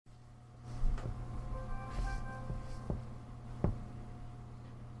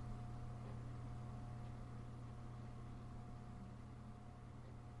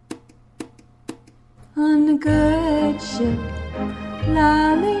good ship.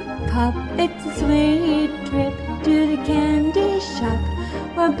 Lollipop, it's a sweet trip to the candy shop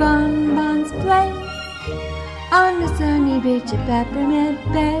where bonbons play on the sunny beach at Peppermint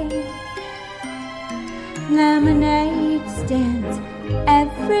Bay. Lemonade stands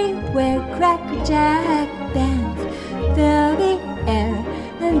everywhere, Cracker Jack bands fill the air,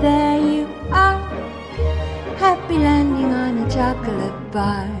 and there you are, happy landing on a chocolate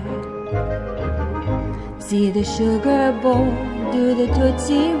bar. See the sugar bowl, do the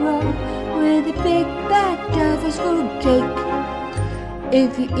Tootsie Roll with a big bag of a fruit cake.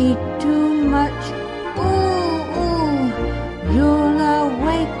 If you eat too much, you'll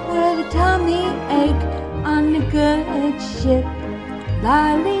awake with a tummy ache. On a good ship,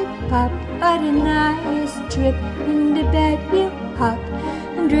 Lollipop, what a nice trip. Into bed you hop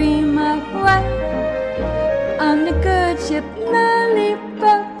and dream of what? On the good ship,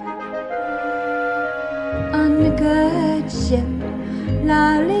 Lollipop. On the good ship,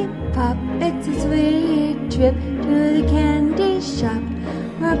 Lollipop, it's a sweet trip to the candy shop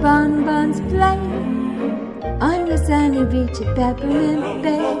where bonbons play on the sunny beach at Peppermint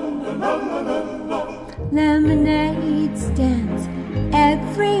Bay. Lemonade stands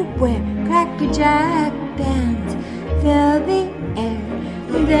everywhere, Cracker Jack bands fill the air,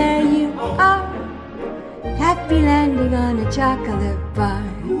 and there you are, happy landing on a chocolate bar.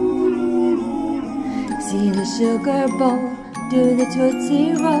 See the sugar bowl, do the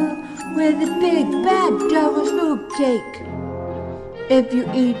Tootsie Roll with a big bag of fruit cake. If you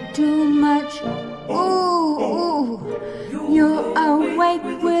eat too much, you'll awake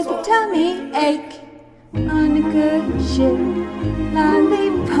with a tummy ache. On a good ship,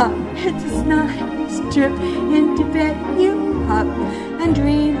 Lollipop, it's a nice trip. Into bed you hop and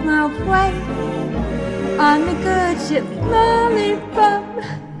dream of what? On a good ship, Lollipop.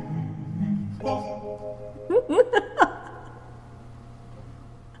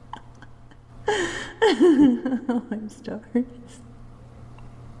 Oh, I'm stars.